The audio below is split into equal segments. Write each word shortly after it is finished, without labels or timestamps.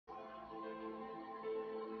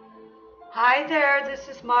Hi there, this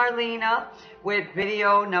is Marlena with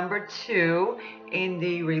video number 2 in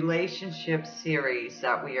the relationship series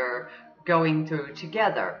that we are going through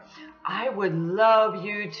together. I would love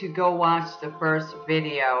you to go watch the first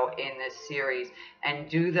video in this series and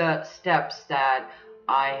do the steps that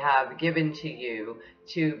I have given to you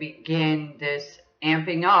to begin this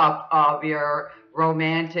amping up of your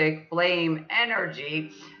romantic flame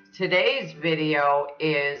energy. Today's video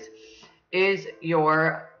is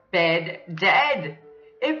your bed dead?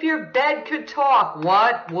 If your bed could talk,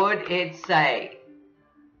 what would it say?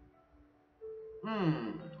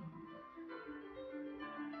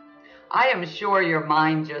 I am sure your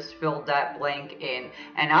mind just filled that blank in,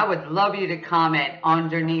 and I would love you to comment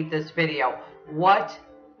underneath this video. What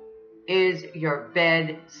is your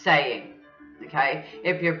bed saying? Okay,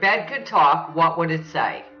 if your bed could talk, what would it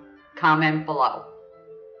say? Comment below.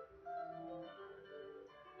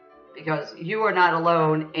 Because you are not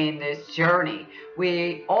alone in this journey.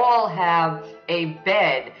 We all have a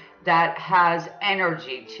bed that has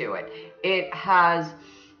energy to it. It has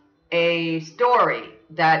a story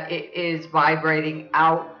that it is vibrating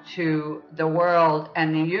out to the world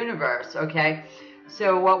and the universe, okay?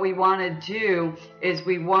 So what we want to do is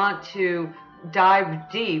we want to dive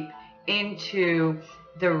deep into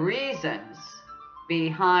the reasons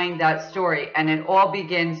behind that story, and it all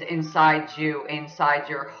begins inside you, inside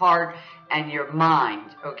your heart and your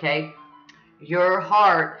mind, okay? Your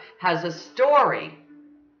heart has a story,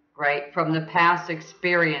 right, from the past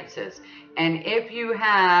experiences, and if you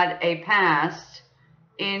had a past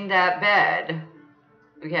in that bed,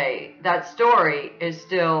 okay, that story is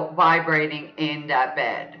still vibrating in that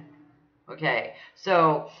bed, okay?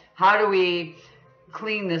 So how do we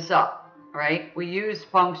clean this up, right? We use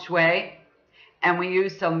feng shui, and we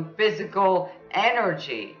use some physical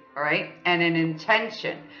energy, right? And an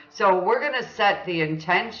intention. So we're going to set the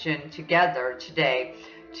intention together today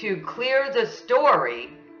to clear the story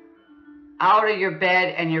out of your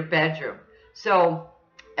bed and your bedroom. So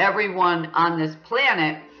everyone on this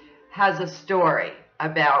planet has a story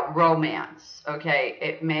about romance, okay?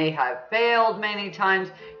 It may have failed many times.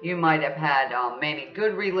 You might have had many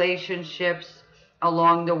good relationships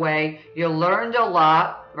along the way. You learned a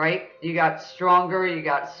lot, right? You got stronger, you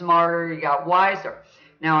got smarter, you got wiser.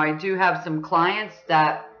 Now, I do have some clients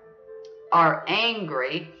that are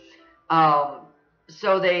angry,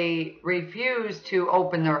 so they refuse to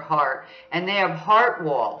open their heart, and they have heart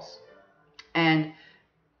walls, and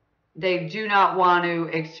they do not want to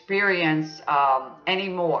experience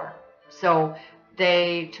anymore. So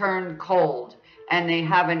they turn cold, and they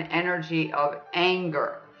have an energy of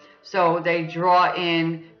anger. So they draw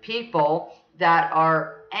in people that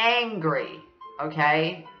are angry,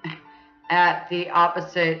 okay, at the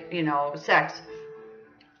opposite, sex.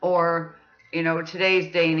 Or,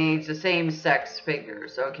 today's day and age, the same sex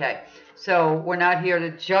figures, okay. So we're not here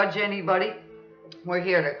to judge anybody. We're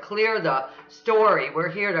here to clear the story.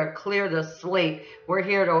 We're here to clear the slate. We're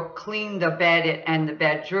here to clean the bed and the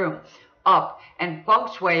bedroom up and feng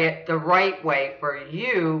shui it the right way for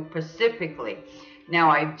you specifically. Now,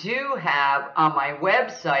 I do have on my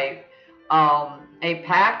website a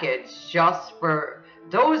package just for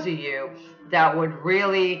those of you that would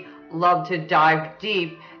really love to dive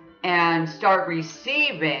deep and start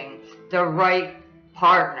receiving the right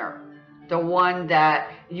partner, the one that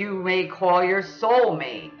you may call your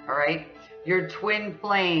soulmate, all right? Your twin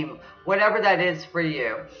flame, whatever that is for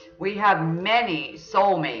you. We have many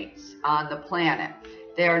soulmates on the planet.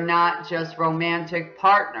 They are not just romantic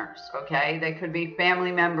partners, okay? They could be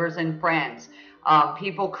family members and friends.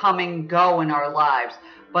 People come and go in our lives.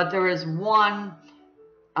 But there is one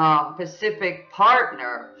specific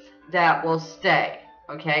partner that will stay,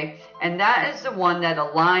 okay? And that is the one that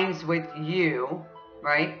aligns with you,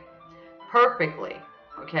 right? Perfectly,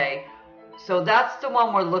 okay? So that's the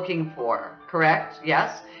one we're looking for, correct?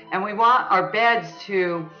 Yes? And we want our beds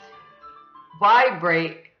to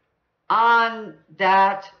vibrate on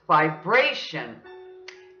that vibration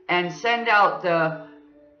and send out the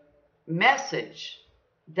message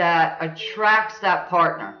that attracts that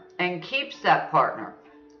partner and keeps that partner,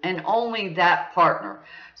 and only that partner.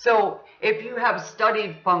 So if you have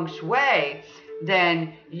studied feng shui,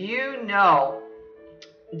 then you know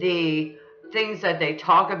the things that they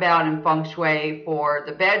talk about in feng shui for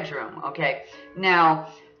the bedroom, okay? Now,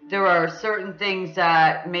 there are certain things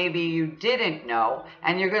that maybe you didn't know,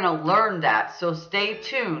 and you're going to learn that. So stay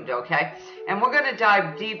tuned, okay? And we're going to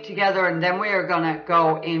dive deep together, and then we are going to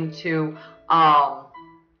go into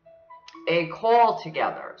a call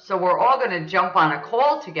together. So we're all going to jump on a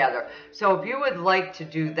call together. So if you would like to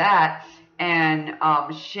do that and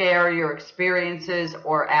share your experiences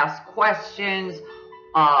or ask questions.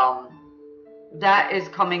 That is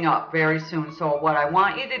coming up very soon. So what I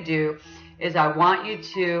want you to do is I want you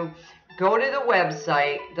to go to the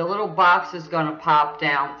website. The little box is going to pop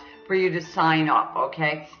down for you to sign up,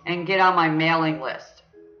 okay? And get on my mailing list.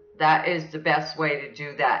 That is the best way to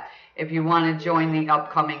do that if you want to join the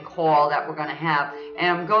upcoming call that we're going to have. And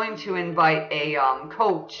I'm going to invite a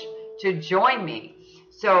coach to join me.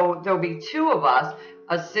 So there'll be two of us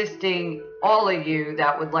assisting all of you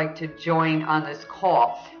that would like to join on this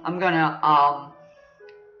call. I'm going to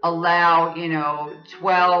allow,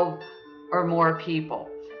 12 or more people.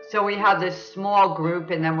 So we have this small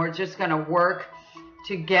group, and then we're just going to work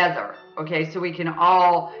together, okay? So we can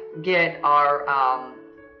all get our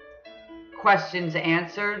questions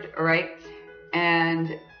answered, all right?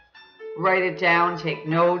 And write it down, take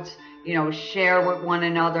notes, share with one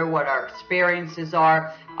another what our experiences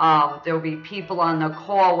are. There'll be people on the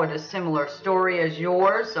call with a similar story as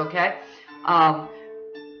yours, okay?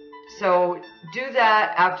 So do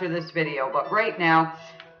that after this video. But right now,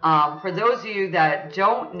 for those of you that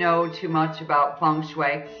don't know too much about feng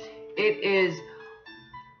shui, it is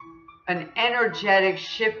an energetic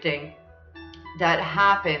shifting that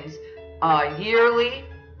happens yearly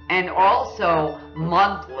and also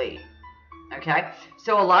monthly. Okay,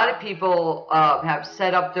 so a lot of people have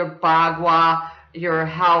set up their bagua, your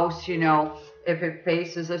house, if it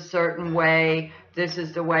faces a certain way, this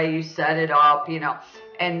is the way you set it up,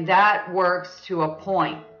 and that works to a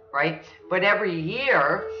point, right? But every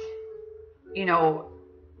year,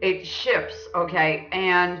 it shifts, okay?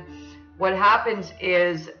 And what happens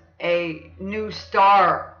is a new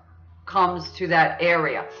star comes to that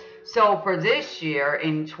area. So for this year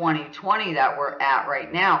in 2020 that we're at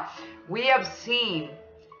right now, we have seen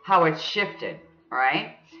how it's shifted,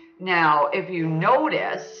 right? Now, if you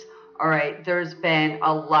notice, all right, there's been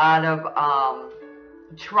a lot of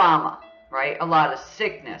trauma, right? A lot of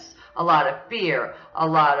sickness, a lot of fear, a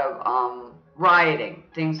lot of rioting,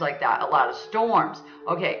 things like that, a lot of storms.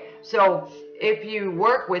 Okay, so if you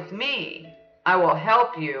work with me, I will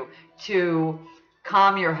help you to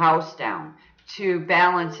calm your house down, to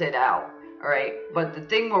balance it out, all right? But the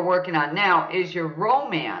thing we're working on now is your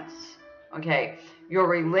romance, okay? Your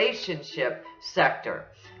relationship sector.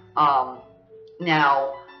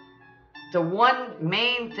 Now, the one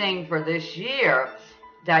main thing for this year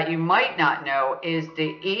that you might not know is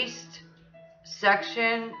the east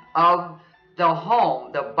section of the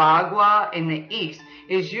home, the bagua in the east,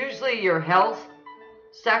 is usually your health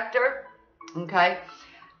sector, okay?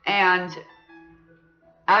 And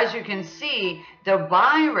as you can see, the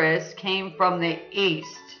virus came from the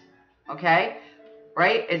east, okay?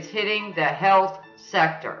 Right? It's hitting the health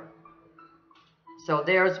sector. So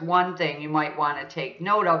there's one thing you might want to take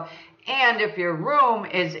note of. And if your room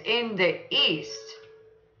is in the east,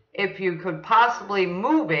 if you could possibly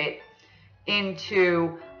move it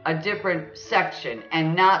into a different section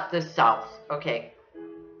and not the south, okay?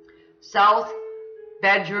 South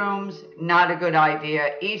bedrooms, not a good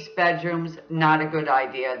idea. East bedrooms, not a good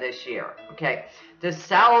idea this year, okay? The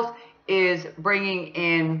south is bringing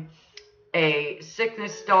in a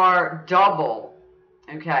sickness star double,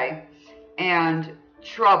 okay, and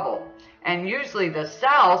trouble. And usually the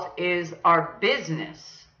south is our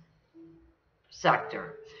business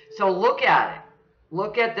sector. So look at it.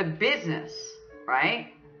 Look at the business,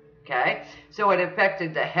 right? Okay, so it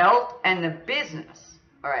affected the health and the business.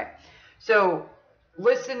 All right, so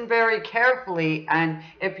listen very carefully, and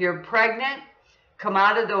if you're pregnant, come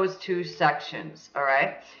out of those two sections, all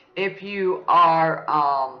right? If you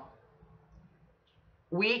are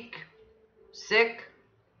weak, sick,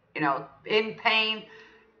 in pain,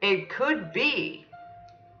 it could be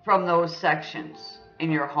from those sections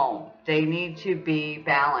in your home. They need to be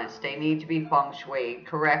balanced. They need to be feng shui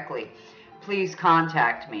correctly. Please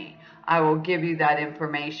contact me. I will give you that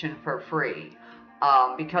information for free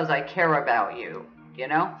because I care about you,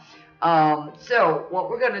 So what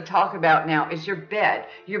we're going to talk about now is your bed,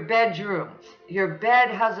 your bedroom. Your bed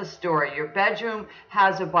has a story. Your bedroom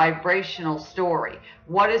has a vibrational story.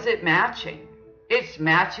 What is it matching? It's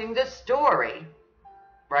matching the story,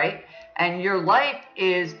 right? And your life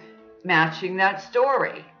is matching that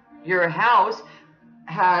story. Your house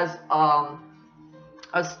has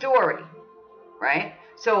a story, right?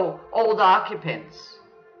 So old occupants,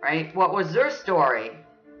 right? What was their story?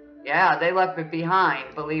 Yeah, they left it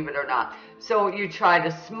behind, believe it or not. So you tried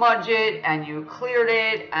to smudge it and you cleared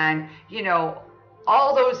it and,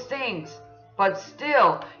 all those things. But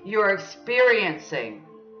still, you're experiencing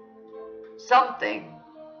something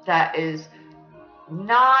that is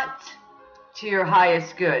not to your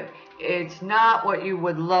highest good. it's not what you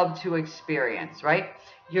would love to experience, right?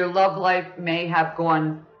 Your love life may have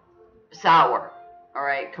gone sour, all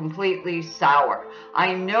right, completely sour.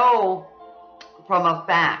 I know from a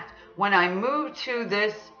fact, when I moved to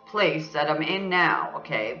this place that I'm in now,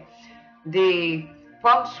 okay, the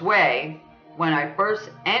feng shui, when I first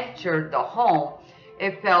entered the home,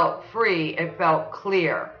 it felt free, it felt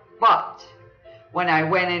clear. But when I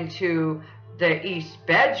went into the east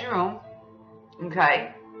bedroom,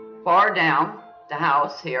 okay, far down the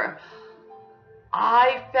house here,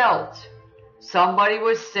 I felt somebody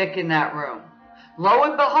was sick in that room. Lo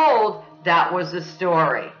and behold, that was the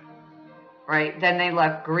story, right? Then they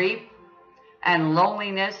left grief and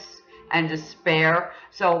loneliness and despair.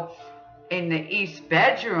 So in the east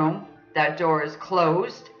bedroom, that door is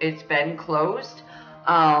closed. It's been closed.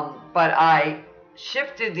 But I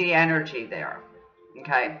shifted the energy there,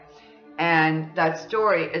 okay? And that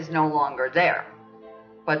story is no longer there.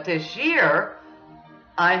 But this year,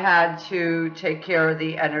 I had to take care of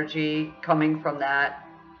the energy coming from that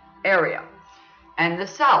area. And the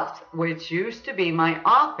south, which used to be my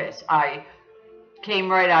office, I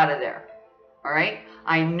came right out of there, all right?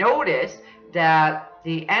 I noticed that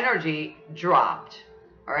the energy dropped,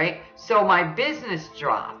 all right? So my business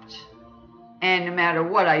dropped. And no matter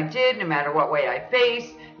what I did, no matter what way I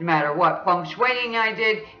faced, no matter what feng shuiing I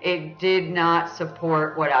did, it did not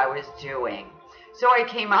support what I was doing. So I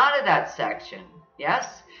came out of that section,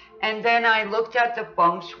 yes? And then I looked at the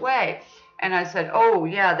feng shui and I said, oh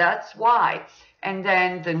yeah, that's why. And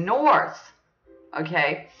then the north,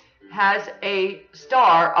 okay, has a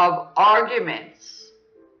star of arguments.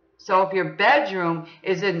 So if your bedroom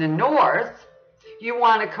is in the north, you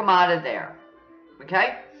want to come out of there,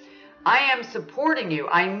 okay? I am supporting you.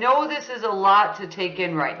 I know this is a lot to take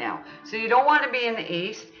in right now. So you don't want to be in the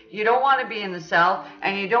east, you don't want to be in the south,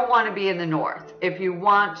 and you don't want to be in the north if you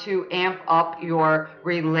want to amp up your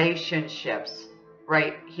relationships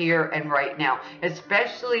right here and right now,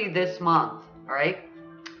 especially this month, all right?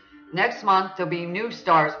 Next month, there'll be new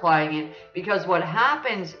stars flying in, because what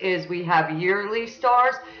happens is we have yearly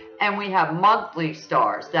stars and we have monthly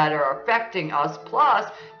stars that are affecting us,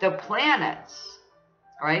 plus the planets,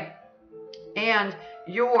 all right? And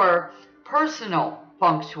your personal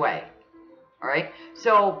feng shui, all right?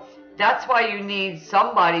 So that's why you need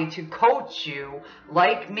somebody to coach you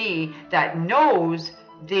like me that knows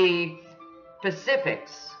the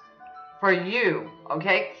specifics for you,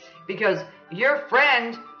 okay? Because your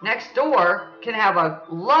friend next door can have a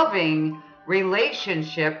loving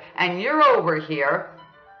relationship and you're over here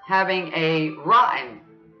having a rotten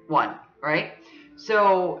one, right?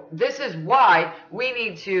 So this is why we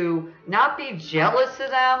need to not be jealous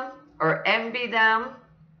of them or envy them.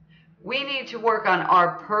 We need to work on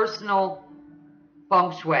our personal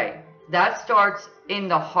feng shui. That starts in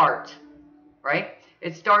the heart, right?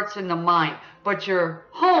 It starts in the mind. But your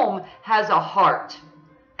home has a heart.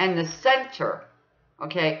 And the center,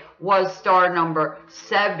 okay, was star number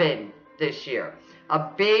 7 this year. A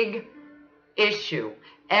big issue.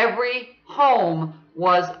 Every home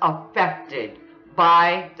was affected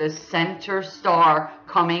by the center star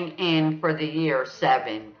coming in for the year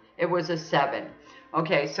 7. It was a 7.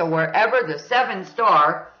 Okay, so wherever the 7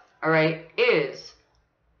 star, all right, is,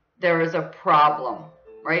 there is a problem,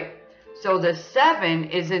 right? So the 7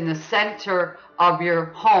 is in the center of your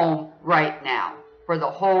home right now for the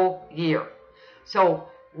whole year. So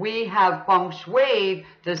we have feng shuied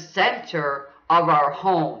the center of our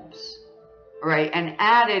homes, right? And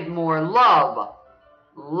added more love,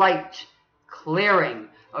 light, clearing,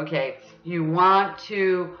 okay? You want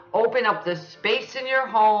to open up the space in your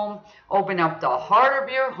home, open up the heart of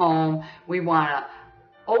your home. We want to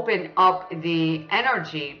open up the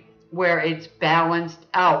energy where it's balanced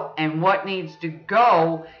out. And what needs to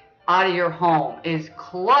go out of your home is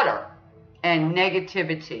clutter and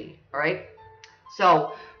negativity, right?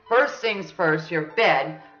 So first things first, your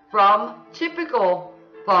bed, from typical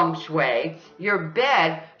feng shui, your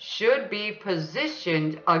bed should be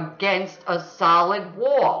positioned against a solid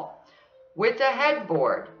wall with a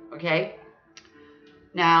headboard, okay?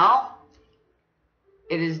 Now,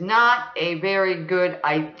 it is not a very good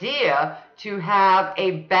idea to have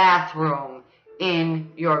a bathroom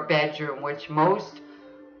in your bedroom, which most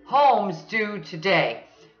homes do today.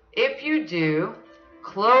 If you do,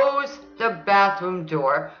 close the bathroom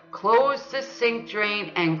door, close the sink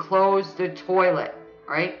drain, and close the toilet,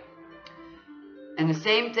 right? And the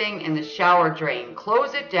same thing in the shower drain.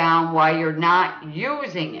 Close it down while you're not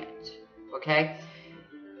using it, okay?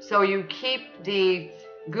 So you keep the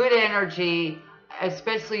good energy,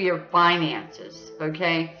 especially your finances,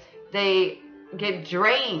 okay? They get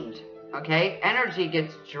drained Okay, energy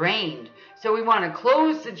gets drained. So we want to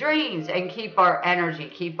close the drains and keep our energy,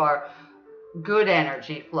 keep our good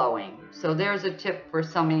energy flowing. So there's a tip for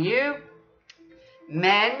some of you.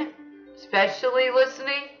 Men, especially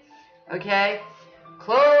listening, okay?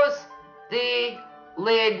 Close the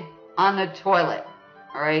lid on the toilet,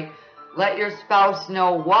 all right? Let your spouse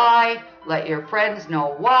know why. Let your friends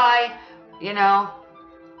know why. You know,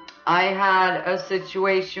 I had a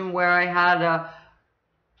situation where I had a,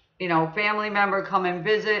 family member come and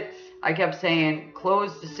visit. I kept saying,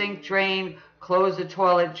 close the sink drain, close the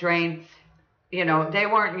toilet drain. They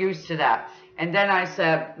weren't used to that. And then I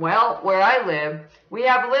said, well, where I live, we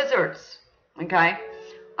have lizards, okay?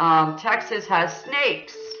 Texas has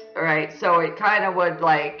snakes, all right? So it kind of would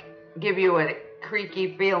like give you a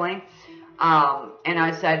creaky feeling. And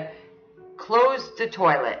I said, close the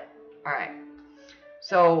toilet, all right?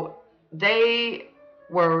 So they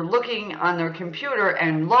were looking on their computer,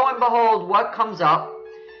 and lo and behold, what comes up?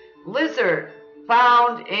 Lizard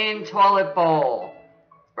found in toilet bowl,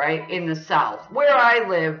 right, in the South, where I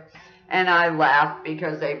live. And I laughed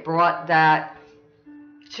because they brought that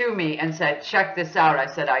to me and said, check this out.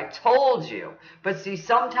 I said, I told you. But see,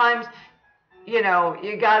 sometimes, you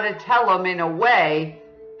got to tell them in a way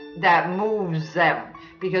that moves them.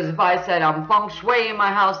 Because if I said I'm feng shui in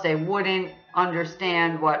my house, they wouldn't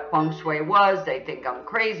understand what feng shui was. They think I'm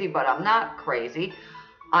crazy, but I'm not crazy.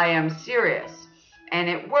 I am serious. And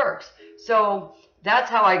it works. So that's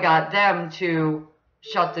how I got them to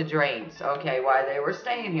shut the drains, okay, while they were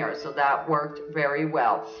staying here. So that worked very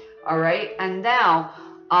well. All right. And now,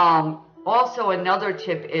 also another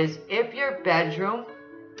tip is if your bedroom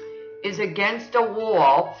is against a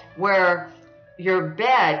wall where your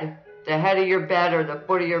bed, the head of your bed or the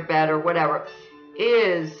foot of your bed or whatever,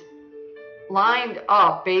 is lined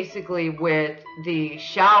up basically with the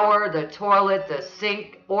shower, the toilet, the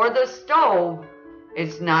sink, or the stove,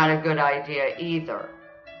 it's not a good idea either,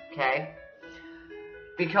 okay?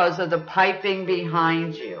 Because of the piping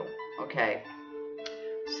behind you, okay?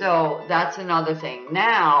 So that's another thing.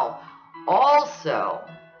 Now, also,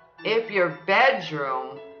 if your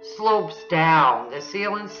bedroom slopes down, the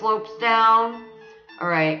ceiling slopes down, all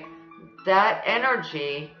right, that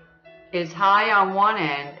energy is high on one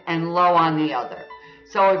end and low on the other.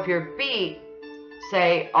 So if your feet,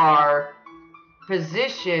 say, are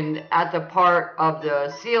positioned at the part of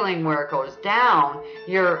the ceiling where it goes down,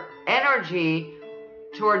 your energy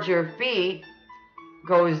towards your feet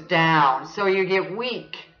goes down. So you get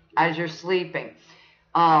weak as you're sleeping.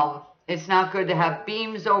 It's not good to have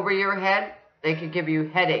beams over your head. They could give you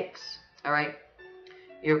headaches, all right?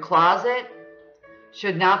 Your closet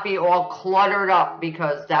should not be all cluttered up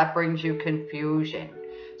because that brings you confusion.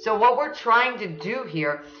 So what we're trying to do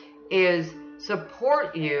here is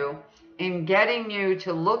support you in getting you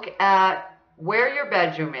to look at where your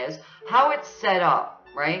bedroom is, how it's set up,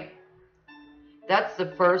 right? That's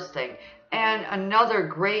the first thing. And another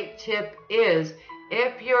great tip is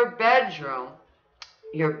if your bedroom,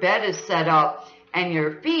 your bed is set up and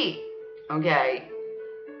your feet, okay,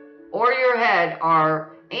 or your head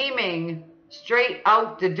are aiming straight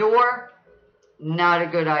out the door, not a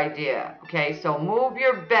good idea, okay? So move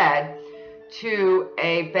your bed to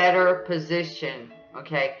a better position,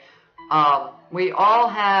 okay? We all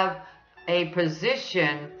have a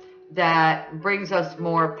position that brings us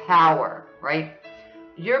more power, right?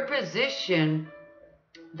 Your position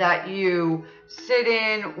that you sit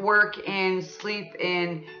in, work in, sleep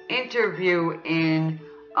in, interview in,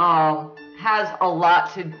 has a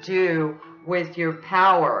lot to do with your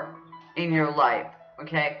power in your life,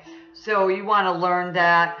 okay? So you want to learn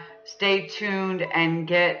that, stay tuned, and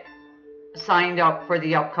get signed up for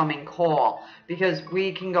the upcoming call because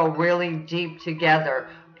we can go really deep together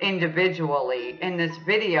individually. In this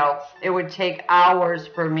video, it would take hours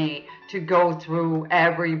for me to go through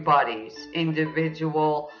everybody's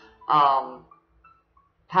individual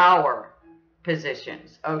power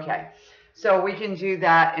positions. Okay, so we can do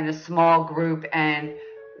that in a small group and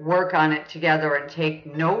work on it together and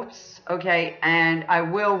take notes, okay? And I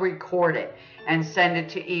will record it and send it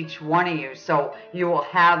to each one of you so you will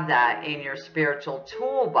have that in your spiritual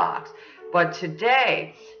toolbox. But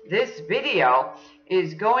today, this video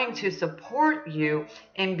is going to support you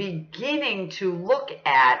in beginning to look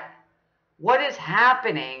at what is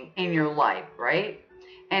happening in your life, right?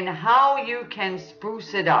 And how you can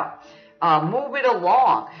spruce it up, move it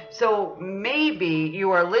along. So maybe you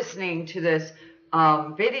are listening to this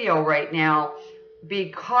video right now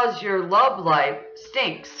because your love life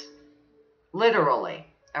stinks, literally,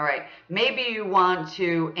 all right? Maybe you want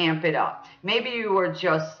to amp it up. Maybe you are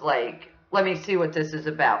just like let me see what this is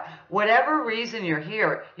about. Whatever reason you're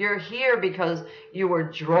here because you were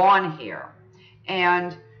drawn here.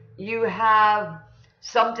 And you have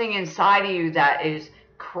something inside of you that is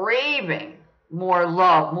craving more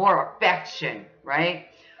love, more affection, right?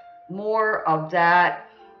 More of that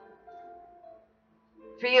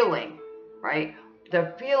feeling, right?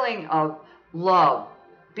 The feeling of love,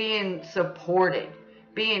 being supported,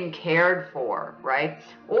 being cared for, right?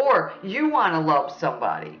 Or you want to love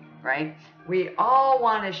somebody, right? We all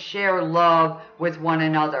want to share love with one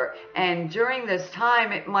another. And during this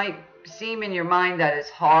time, it might seem in your mind that it's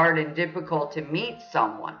hard and difficult to meet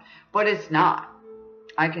someone, but it's not.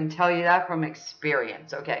 I can tell you that from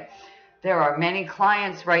experience, okay? There are many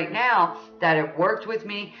clients right now that have worked with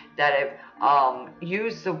me, that have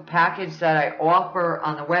used the package that I offer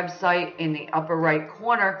on the website in the upper right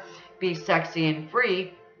corner, Be Sexy and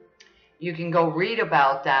Free. You can go read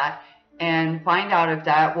about that and find out if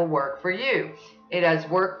that will work for you. It has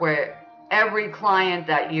worked with every client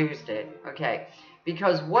that used it, okay?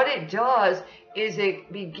 Because what it does is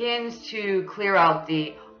it begins to clear out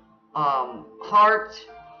the heart,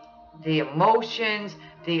 the emotions,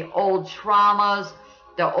 the old traumas,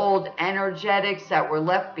 the old energetics that were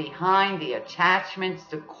left behind, the attachments,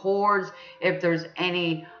 the cords, if there's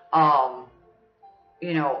any,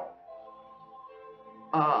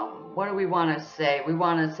 what do we want to say? We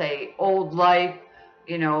want to say old life,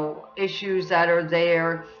 issues that are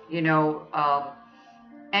there,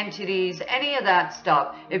 entities, any of that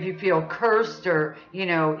stuff. If you feel cursed or,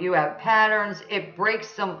 you have patterns, it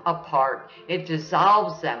breaks them apart. It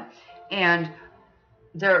dissolves them. And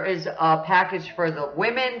there is a package for the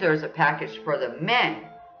women. There's a package for the men.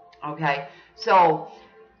 Okay. So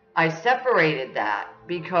I separated that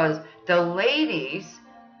because the ladies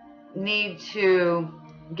need to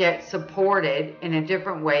get supported in a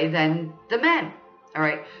different way than the men. All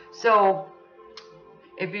right. So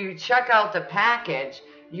if you check out the package,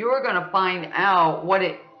 you're going to find out what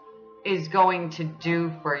it is going to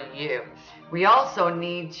do for you. We also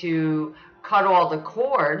need to cut all the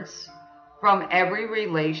cords from every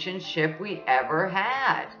relationship we ever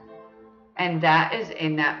had. And that is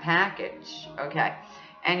in that package, okay?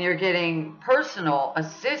 And you're getting personal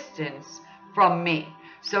assistance from me.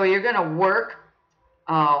 So you're going to work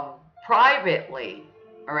privately,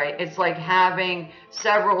 all right? It's like having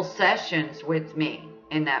several sessions with me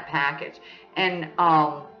in that package. And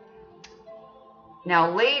now,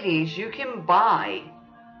 ladies, you can buy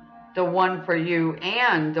the one for you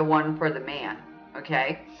and the one for the man,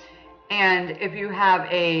 okay? And if you have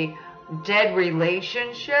a dead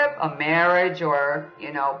relationship, a marriage or,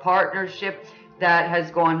 partnership that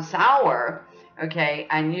has gone sour, okay,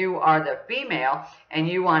 and you are the female and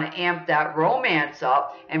you want to amp that romance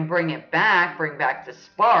up and bring back the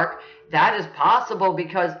spark, that is possible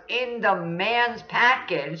because in the man's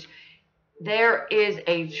package, there is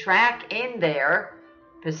a track in there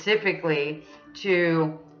specifically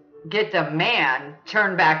to get the man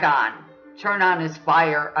turned back on, turn on his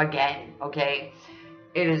fire again, okay?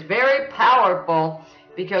 It is very powerful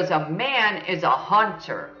because a man is a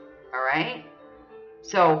hunter, all right?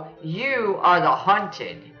 So you are the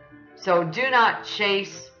hunted. So do not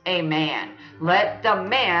chase a man. Let the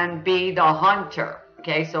man be the hunter,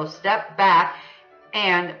 okay? So step back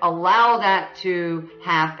and allow that to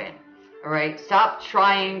happen, all right? Stop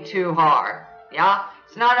trying too hard, yeah?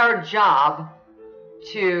 It's not our job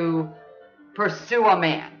to pursue a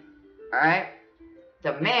man, all right?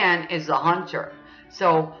 The man is the hunter.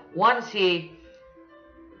 So once he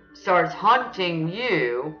starts hunting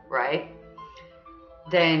you, right,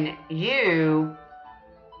 then you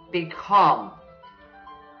become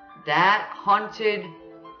that hunted,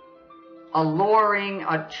 alluring,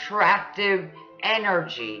 attractive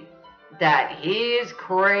energy that he is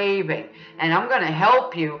craving. And I'm going to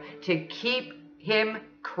help you to keep him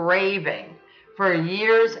craving for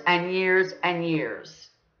years and years and years.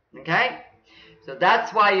 Okay? So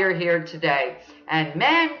that's why you're here today. And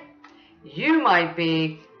men, you might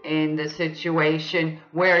be in the situation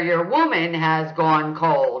where your woman has gone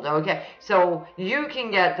cold. Okay? So you can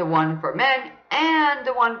get the one for men and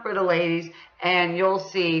the one for the ladies, and you'll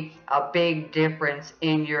see a big difference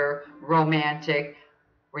in your romantic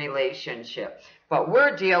relationship. But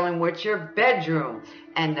we're dealing with your bedroom,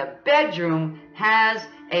 and the bedroom has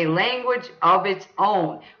a language of its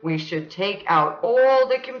own. We should take out all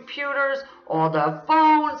the computers, all the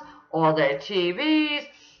phones, all the TVs,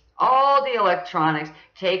 all the electronics.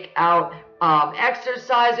 Take out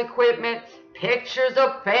exercise equipment, pictures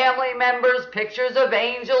of family members, pictures of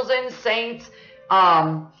angels and saints.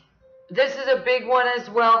 This is a big one as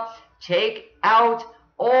well. Take out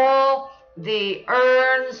all the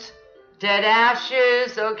urns, Dead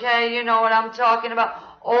ashes, okay, you know what I'm talking about.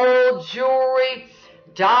 Old jewelry,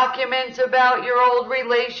 documents about your old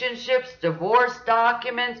relationships, divorce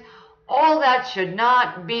documents. All that should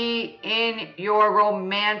not be in your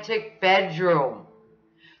romantic bedroom.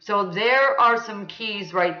 So there are some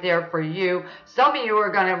keys right there for you. Some of you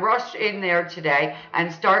are going to rush in there today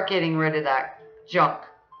and start getting rid of that junk,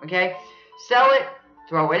 okay? Sell it,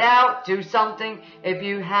 throw it out, do something. If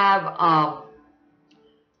you have,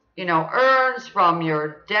 you know, urns from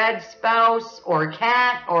your dead spouse or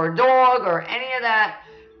cat or dog or any of that,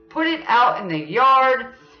 put it out in the yard,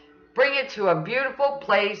 bring it to a beautiful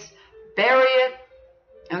place, bury it,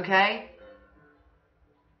 okay?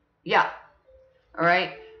 Yeah, all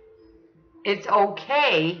right? It's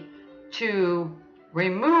okay to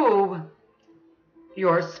remove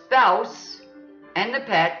your spouse and the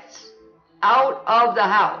pets out of the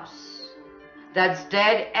house. That's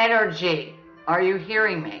dead energy. Are you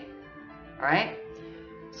hearing me? All right?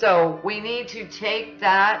 So we need to take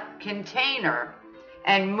that container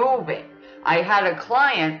and move it. I had a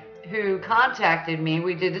client who contacted me.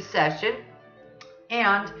 We did a session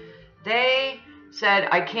and they said,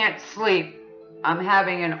 I can't sleep. I'm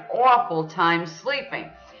having an awful time sleeping.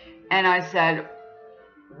 And I said,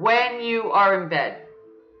 when you are in bed,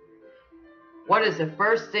 what is the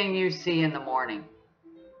first thing you see in the morning?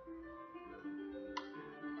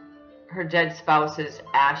 Her dead spouse's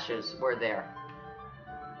ashes were there.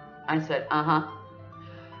 I said,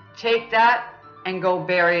 take that and go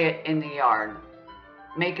bury it in the yard.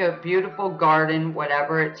 Make a beautiful garden,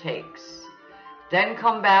 whatever it takes. Then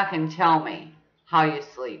come back and tell me how you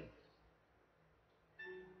sleep.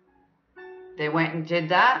 They went and did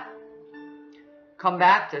that. Come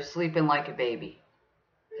back, they're sleeping like a baby.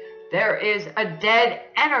 There is a dead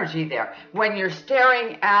energy there. When you're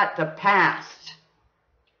staring at the past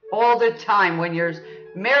all the time, when you're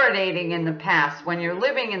marinating in the past, when you're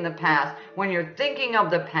living in the past, when you're thinking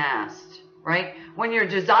of the past, right? When you're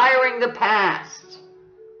desiring the past,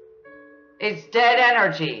 it's dead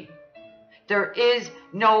energy. There is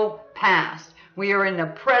no past. We are in the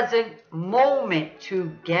present moment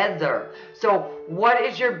together. So what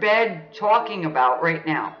is your bed talking about right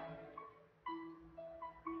now?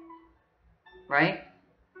 Right?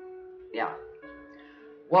 Yeah.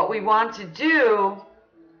 What we want to do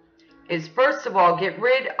is, first of all, get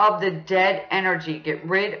rid of the dead energy. Get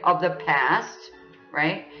rid of the past,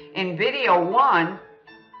 right? In video 1,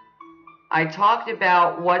 I talked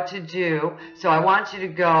about what to do. So I want you to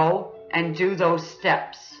go and do those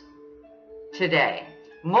steps today.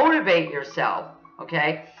 Motivate yourself,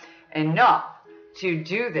 okay, enough to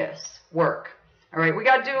do this work. All right, we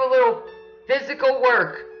got to do a little physical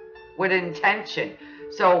work with intention.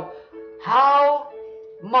 So how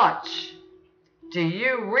much do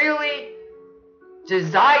you really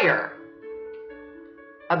desire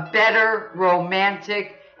a better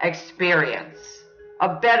romantic experience,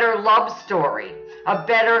 a better love story, a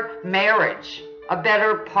better marriage, a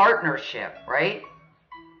better partnership, right?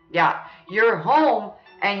 Yeah, you're home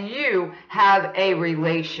and you have a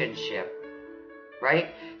relationship, right?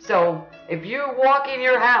 So if you walk in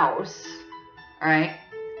your house, all right,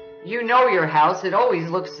 you know your house, it always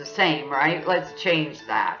looks the same, right? Let's change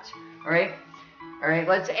that, all right? All right,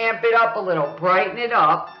 let's amp it up a little, brighten it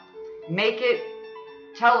up, make it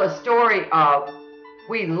tell a story of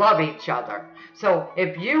we love each other. So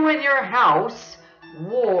if you and your house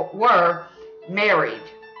were married,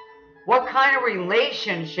 what kind of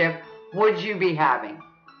relationship would you be having?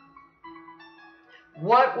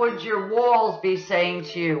 What would your walls be saying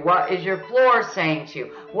to you? What is your floor saying to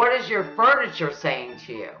you? What is your furniture saying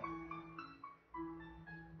to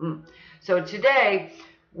you? So today,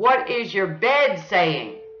 what is your bed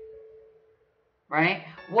saying? Right?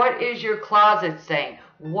 What is your closet saying?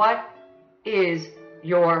 What is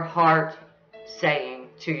your heart saying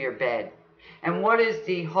to your bed? And what is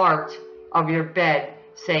the heart of your bed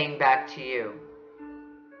saying back to you?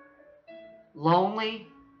 Lonely,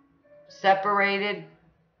 separated,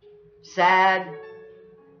 sad,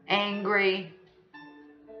 angry,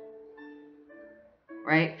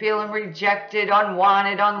 right? Feeling rejected,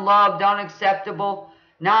 unwanted, unloved, unacceptable,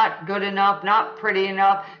 not good enough, not pretty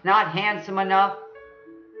enough, not handsome enough,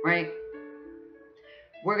 right?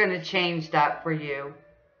 We're going to change that for you.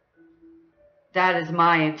 That is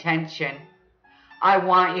my intention. I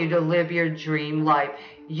want you to live your dream life.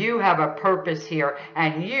 You have a purpose here,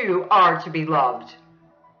 and you are to be loved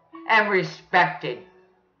and respected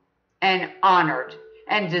and honored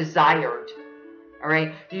and desired. All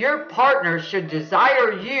right? Your partner should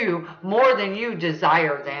desire you more than you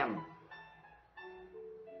desire them.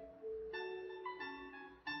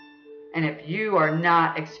 And if you are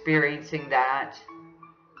not experiencing that,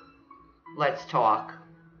 let's talk.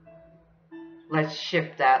 Let's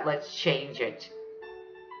shift that. Let's change it.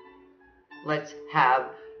 Let's have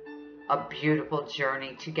a beautiful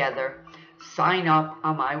journey together. Sign up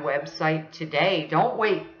on my website today. Don't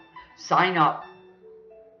wait. Sign up.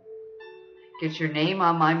 Get your name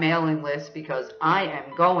on my mailing list, because I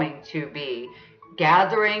am going to be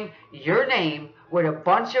gathering your name with a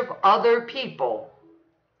bunch of other people,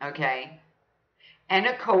 okay, and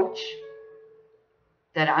a coach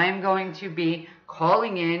that I'm going to be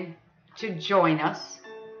calling in to join us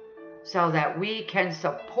so that we can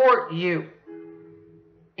support you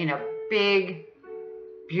in a big,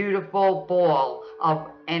 beautiful ball of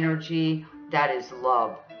energy that is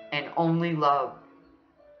love and only love,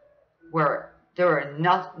 where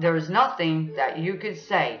there's nothing that you could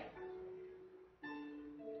say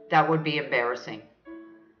that would be embarrassing.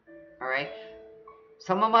 All right?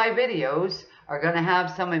 Some of my videos are going to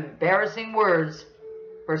have some embarrassing words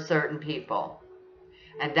for certain people.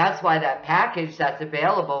 And that's why that package that's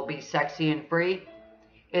available, Be Sexy and Free,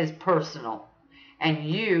 is personal. And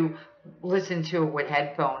you listen to it with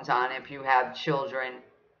headphones on if you have children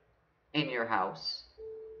in your house.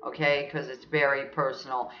 Okay? Because it's very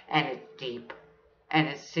personal and it's deep and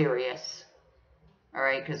it's serious. All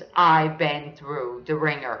right? Because I've been through the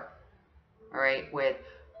ringer. All right? With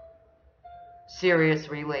serious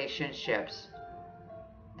relationships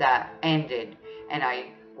that ended, and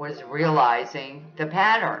I was realizing the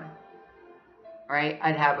pattern. Right?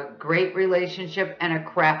 I'd have a great relationship and a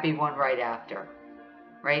crappy one right after.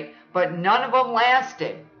 Right? But none of them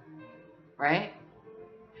lasted. Right?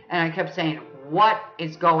 And I kept saying, what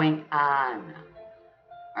is going on?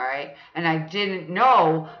 All right? And I didn't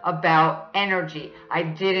know about energy. I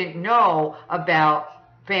didn't know about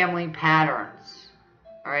family patterns.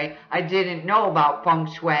 All right? I didn't know about feng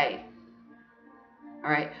shui. All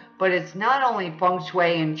right? But it's not only feng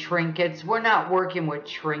shui and trinkets. We're not working with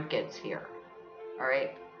trinkets here. All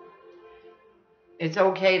right? It's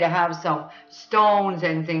okay to have some stones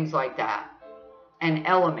and things like that. And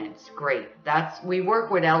elements, great. We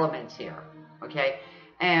work with elements here. Okay?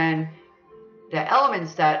 And the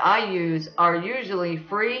elements that I use are usually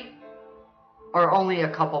free or only a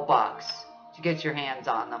couple bucks to get your hands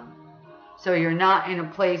on them. So you're not in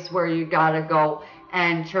a place where you gotta go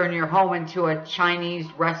and turn your home into a Chinese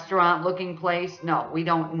restaurant looking place. No, we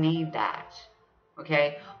don't need that.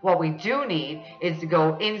 Okay? What we do need is to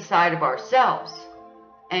go inside of ourselves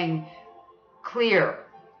and clear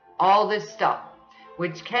all this stuff,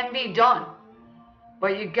 which can be done.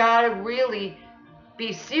 But you gotta really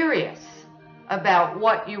be serious about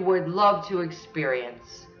what you would love to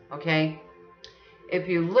experience. Okay? If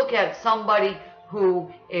you look at somebody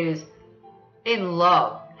who is in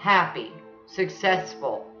love, happy,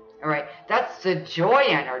 successful, all right, that's the joy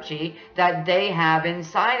energy that they have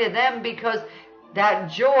inside of them, because that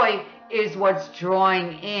joy is what's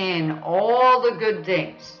drawing in all the good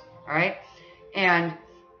things, all right? And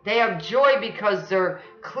they have joy because they're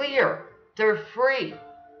clear, they're free,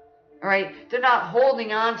 all right? They're not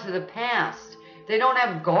holding on to the past. They don't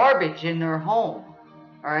have garbage in their home,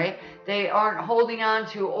 all right? They aren't holding on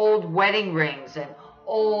to old wedding rings and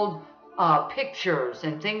old pictures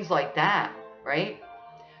and things like that, right?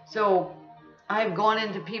 So I've gone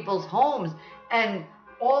into people's homes, and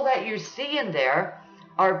all that you see in there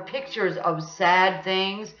are pictures of sad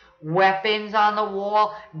things, weapons on the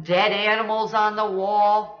wall, dead animals on the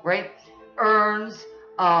wall, right? Urns.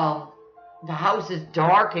 The house is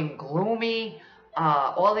dark and gloomy.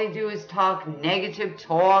 All they do is talk negative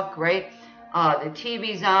talk, right? The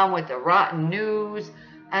TV's on with the rotten news,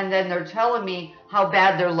 and then they're telling me how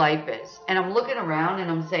bad their life is. And I'm looking around and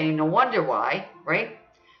I'm saying, no wonder why, right?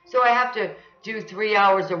 So I have to do 3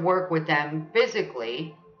 hours of work with them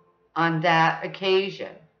physically on that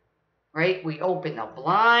occasion, right? We open the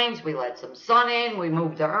blinds, we let some sun in, we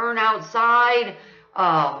move the urn outside,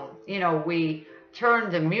 we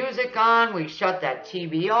turn the music on, we shut that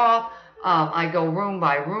TV off. I go room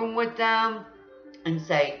by room with them and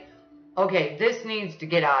say, okay, this needs to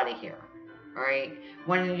get out of here, all right?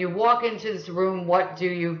 When you walk into this room, what do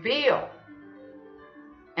you feel?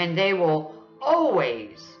 And they will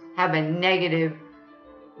always have a negative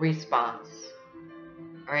response,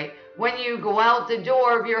 all right? When you go out the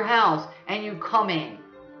door of your house and you come in,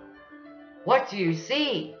 what do you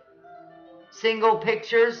see? Single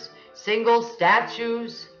pictures, single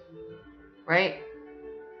statues, right?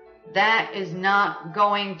 That is not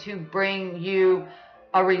going to bring you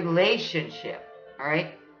a relationship, all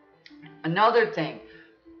right? Another thing,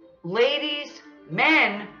 ladies,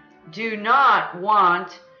 men do not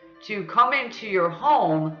want to come into your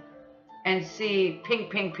home and see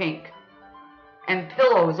pink, pink, pink, and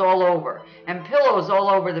pillows all over, and pillows all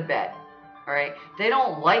over the bed. All right? They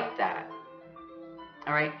don't like that.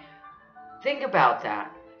 All right? Think about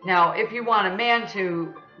that. Now, if you want a man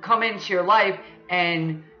to come into your life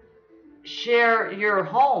and share your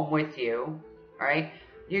home with you, all right,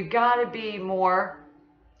 you got to be more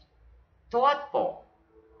thoughtful.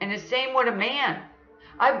 And the same with a man.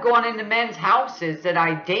 I've gone into men's houses that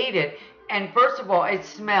I dated, and first of all, it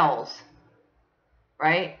smells,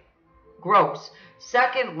 right? Gross.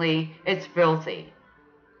 Secondly, it's filthy,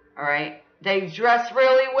 all right? They dress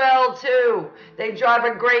really well too. They drive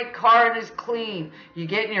a great car and it's clean. You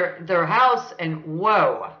get in their house and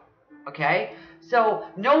whoa, okay? So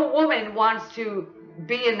no woman wants to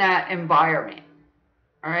be in that environment,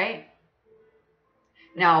 all right?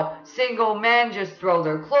 Now, single men just throw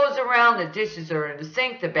their clothes around, the dishes are in the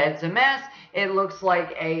sink, the bed's a mess. It looks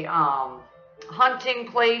like a hunting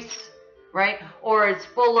place, right? Or it's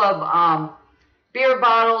full of beer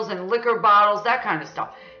bottles and liquor bottles, that kind of stuff.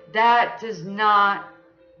 That does not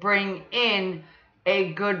bring in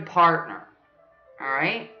a good partner, all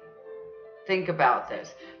right? Think about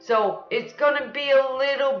this. So it's going to be a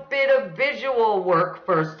little bit of visual work,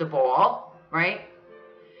 first of all, right?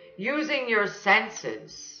 Using your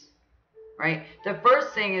senses, right? The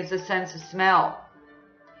first thing is the sense of smell.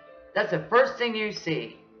 That's the first thing you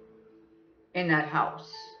see in that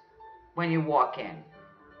house when you walk in.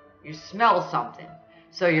 You smell something.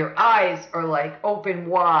 So your eyes are like open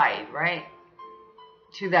wide, right?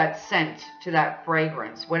 To that scent, to that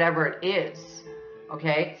fragrance, whatever it is,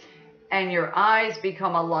 okay? And your eyes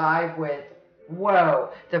become alive with, whoa,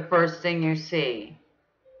 the first thing you see,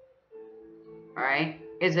 all right?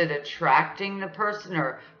 Is it attracting the person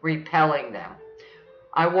or repelling them?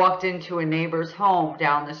 I walked into a neighbor's home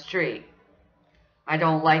down the street. I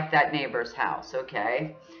don't like that neighbor's house,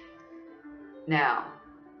 okay? Now,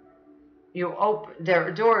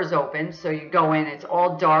 their door is open, so you go in, it's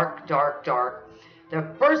all dark, dark, dark. The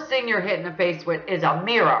first thing you're hit in the face with is a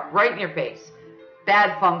mirror right in your face.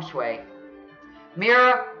 Bad feng shui.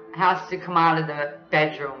 Mirror has to come out of the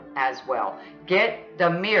bedroom as well. Get the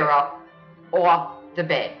mirror off the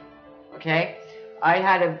bed, okay? I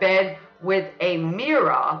had a bed with a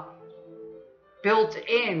mirror built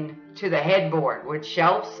in to the headboard with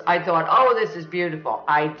shelves. I thought, oh, this is beautiful.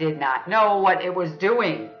 I did not know what it was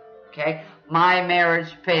doing. Okay, my marriage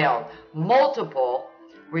failed. Multiple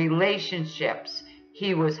relationships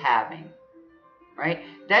he was having, right?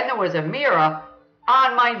 Then there was a mirror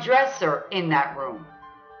on my dresser in that room.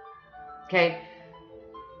 Okay,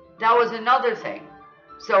 that was another thing.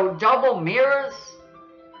 So double mirrors,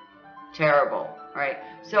 terrible, right?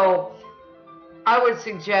 So I would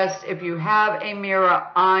suggest if you have a mirror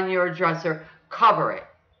on your dresser, cover it,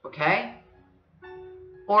 okay?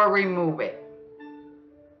 Or remove it.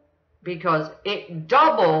 Because it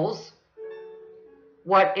doubles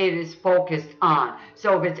what it is focused on.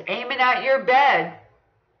 So if it's aiming at your bed,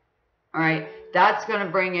 all right, that's going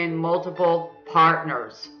to bring in multiple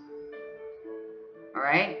partners. All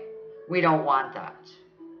right? We don't want that.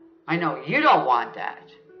 I know you don't want that.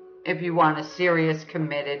 If you want a serious,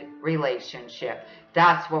 committed relationship.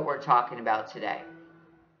 That's what we're talking about today.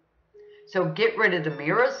 So get rid of the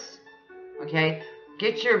mirrors, okay?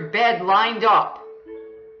 Get your bed lined up,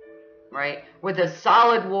 right, with a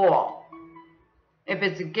solid wall. If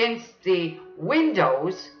it's against the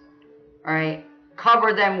windows, all right,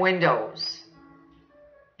 cover them windows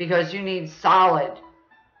because you need solid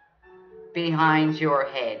behind your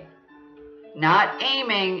head. Not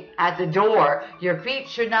aiming at the door. Your feet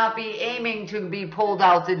should not be aiming to be pulled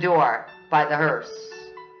out the door by the hearse.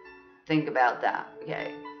 Think about that,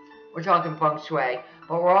 okay? We're talking feng shui,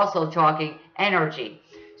 but we're also talking energy.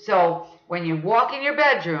 So when you walk in your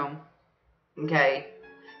bedroom, okay,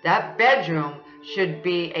 that bedroom should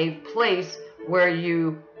be a place where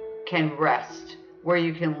you can rest, where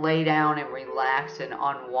you can lay down and relax and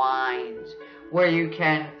unwind, where you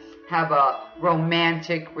can have a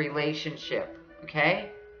romantic relationship, okay,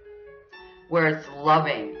 where it's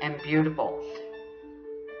loving and beautiful.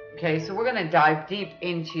 Okay, so we're going to dive deep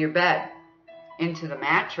into your bed, into the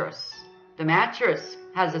mattress. The mattress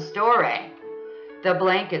has a story. The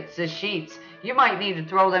blankets, the sheets. You might need to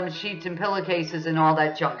throw them sheets and pillowcases and all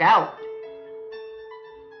that junk out.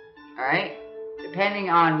 All right? Depending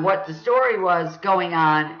on what the story was going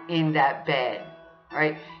on in that bed. All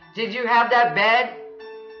right? Did you have that bed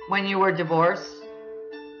when you were divorced?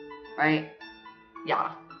 Right?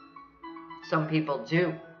 Yeah. Some people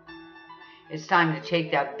do. It's time to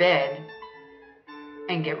take that bed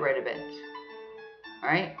and get rid of it. All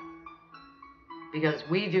right? because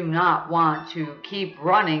we do not want to keep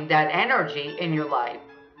running that energy in your life.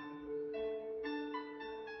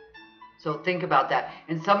 So think about that.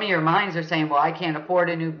 And some of your minds are saying, well, I can't afford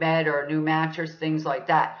a new bed or a new mattress, things like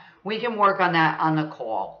that. We can work on that on the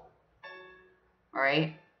call. All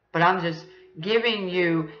right? But I'm just giving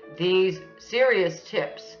you these serious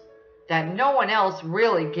tips that no one else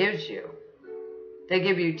really gives you. They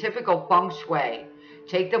give you typical feng shui.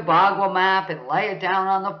 Take the Bagua map and lay it down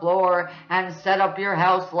on the floor and set up your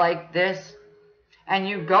house like this. And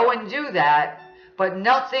you go and do that, but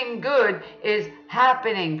nothing good is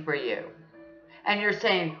happening for you. And you're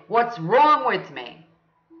saying, what's wrong with me?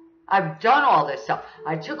 I've done all this stuff.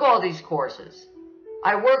 I took all these courses.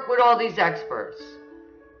 I work with all these experts.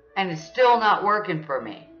 And it's still not working for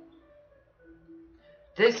me.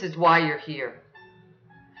 This is why you're here.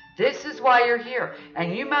 This is why you're here.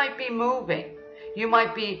 And you might be moving. You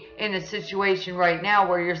might be in a situation right now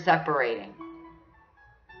where you're separating.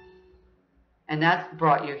 And that's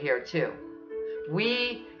brought you here too.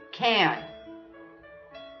 We can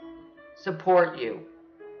support you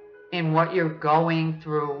in what you're going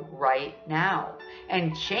through right now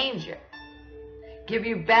and change it. Give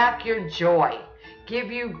you back your joy.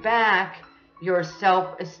 Give you back your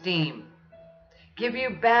self-esteem. Give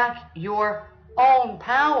you back your own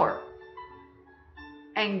power.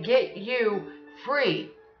 And get you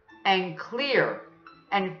free and clear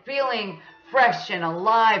and feeling fresh and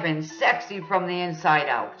alive and sexy from the inside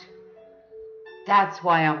out. That's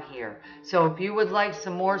why I'm here. So if you would like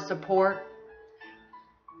some more support,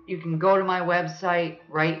 you can go to my website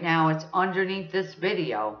right now. It's underneath this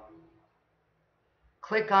video.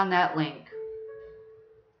 Click on that link.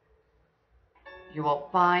 You will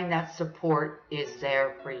find that support is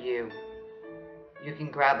there for you. You can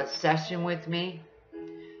grab a session with me.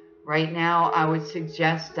 Right now, I would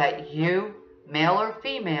suggest that you, male or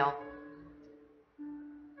female,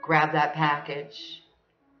 grab that package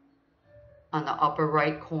on the upper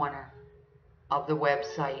right corner of the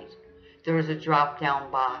website. There is a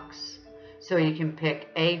drop-down box. So you can pick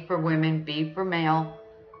A for women, B for male,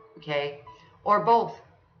 okay, or both.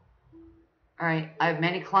 All right, I have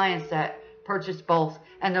many clients that purchased both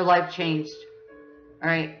and their life changed. All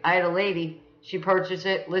right, I had a lady, she purchased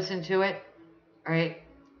it, listened to it, all right,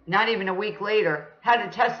 not even a week later, had a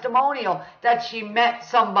testimonial that she met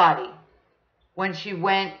somebody when she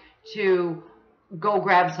went to go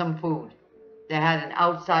grab some food. They had an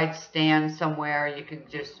outside stand somewhere. You could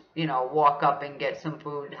just, walk up and get some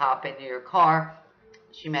food, hop into your car.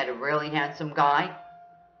 She met a really handsome guy,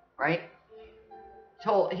 right?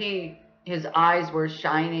 His eyes were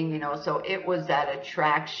shining, so it was that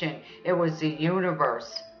attraction. It was the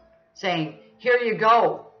universe saying, here you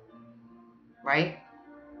go, right?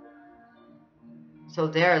 So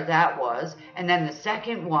there that was. And then the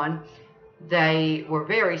second one, they were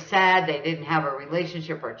very sad. They didn't have a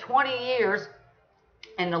relationship for 20 years.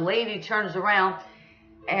 And the lady turns around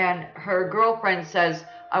and her girlfriend says,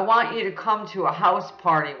 I want you to come to a house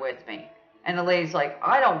party with me. And the lady's like,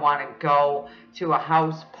 I don't want to go to a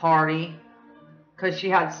house party, because she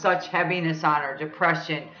had such heaviness on her,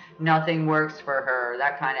 depression, nothing works for her,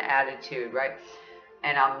 that kind of attitude, right?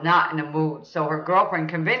 And I'm not in the mood. So her girlfriend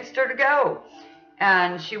convinced her to go.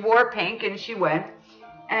 And she wore pink and she went.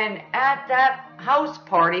 And at that house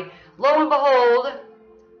party, lo and behold,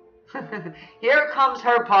 here comes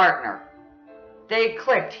her partner. They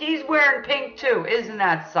clicked. He's wearing pink too. Isn't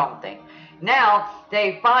that something? Now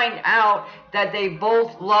they find out that they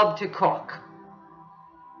both love to cook.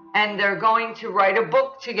 And they're going to write a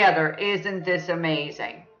book together. Isn't this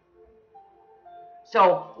amazing?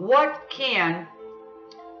 So what can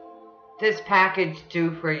this package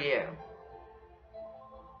do for you?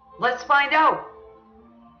 Let's find out.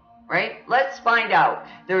 Right? Let's find out.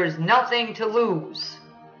 There is nothing to lose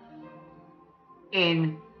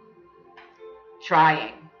in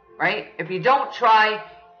trying, right? If you don't try,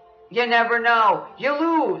 you never know. You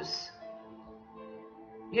lose.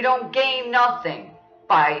 You don't gain nothing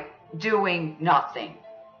by doing nothing.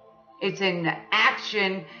 It's in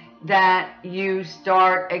action that you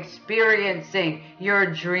start experiencing your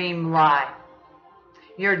dream life,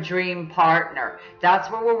 your dream partner. That's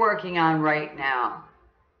what we're working on right now.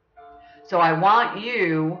 So I want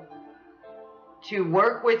you to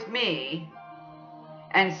work with me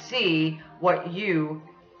and see what you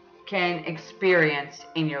can experience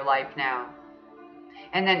in your life now.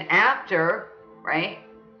 And then after, right,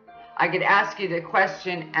 I could ask you the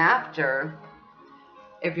question after,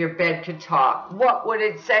 if your bed could talk, what would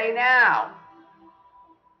it say now?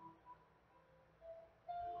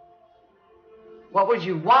 What would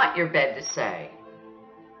you want your bed to say?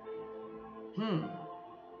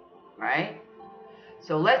 Right?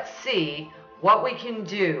 So let's see what we can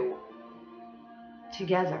do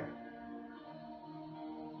together.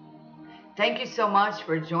 Thank you so much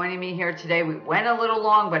for joining me here today. We went a little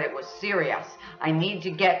long, but it was serious. I need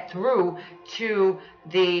to get through to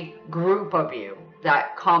the group of you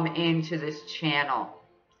that come into this channel,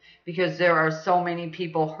 because there are so many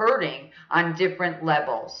people hurting on different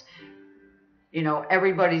levels. You know,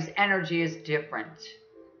 everybody's energy is different.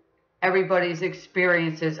 Everybody's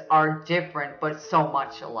experiences are different, but so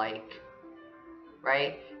much alike,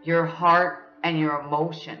 right? Your heart and your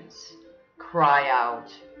emotions cry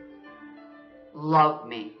out, love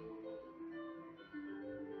me.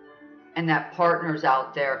 And that partner's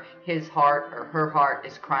out there, his heart or her heart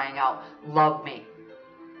is crying out, love me.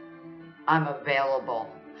 I'm available.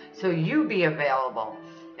 So you be available.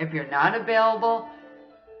 If you're not available,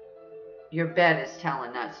 your bed is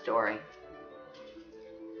telling that story.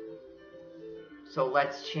 So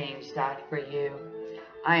let's change that for you.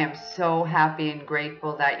 I am so happy and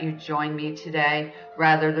grateful that you joined me today.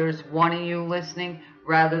 Rather there's one of you listening,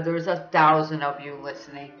 rather there's 1,000 of you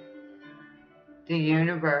listening. The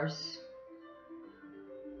universe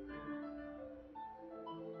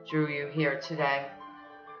drew you here today.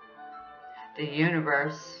 The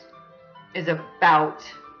universe is about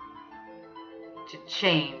to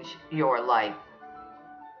change your life.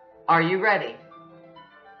 Are you ready?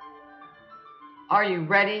 Are you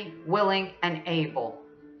ready, willing, and able?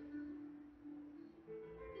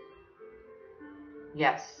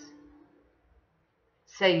 Yes.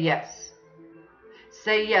 Say yes.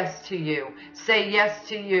 Say yes to you. Say yes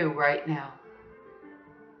to you right now.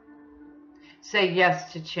 Say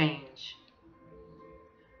yes to change.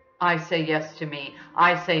 I say yes to me.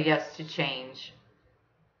 I say yes to change.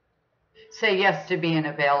 Say yes to being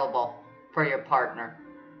available for your partner,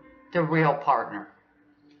 the real partner,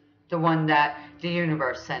 the one that the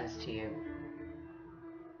universe sends to you,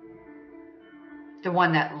 the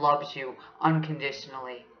one that loves you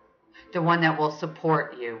unconditionally, the one that will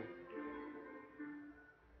support you,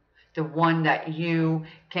 the one that you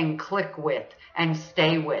can click with and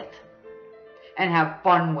stay with and have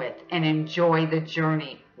fun with and enjoy the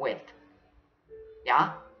journey with.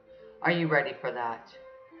 Yeah? Are you ready for that?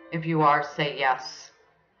 If you are, say yes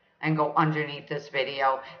and go underneath this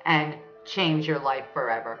video and change your life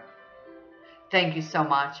forever. Thank you so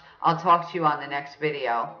much. I'll talk to you on the next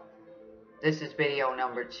video. This is video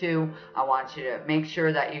number 2. I want you to make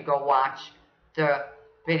sure that you go watch the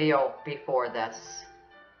video before this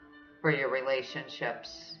for your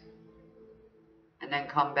relationships. And then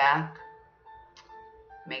come back.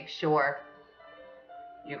 Make sure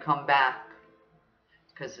you come back,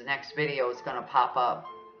 because the next video is going to pop up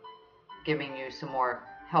giving you some more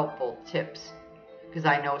helpful tips, because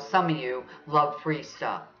I know some of you love free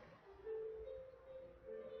stuff.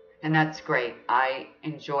 And that's great. I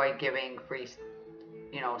enjoy giving free,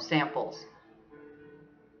 samples,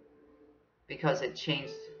 because it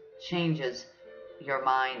changes your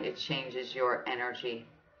mind, it changes your energy,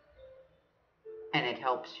 and it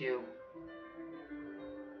helps you.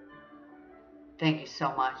 Thank you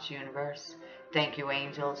so much, universe. Thank you,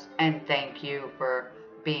 angels, and thank you for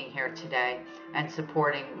being here today and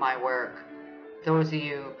supporting my work. Those of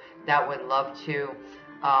you that would love to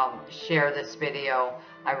share this video,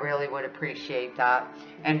 I really would appreciate that.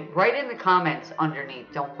 And write in the comments underneath,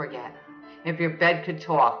 don't forget, if your bed could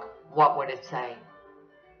talk, what would it say?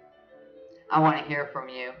 I want to hear from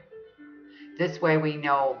you. This way we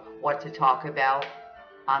know what to talk about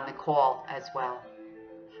on the call as well,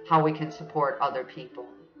 how we can support other people.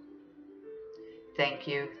 Thank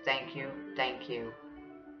you, thank you, thank you.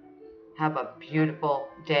 Have a beautiful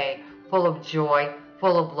day, full of joy,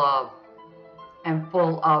 full of love, and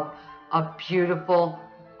full of a beautiful,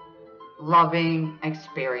 loving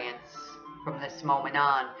experience from this moment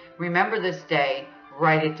on. Remember this day,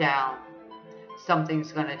 write it down.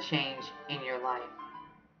 Something's going to change in your life.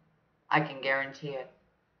 I can guarantee it.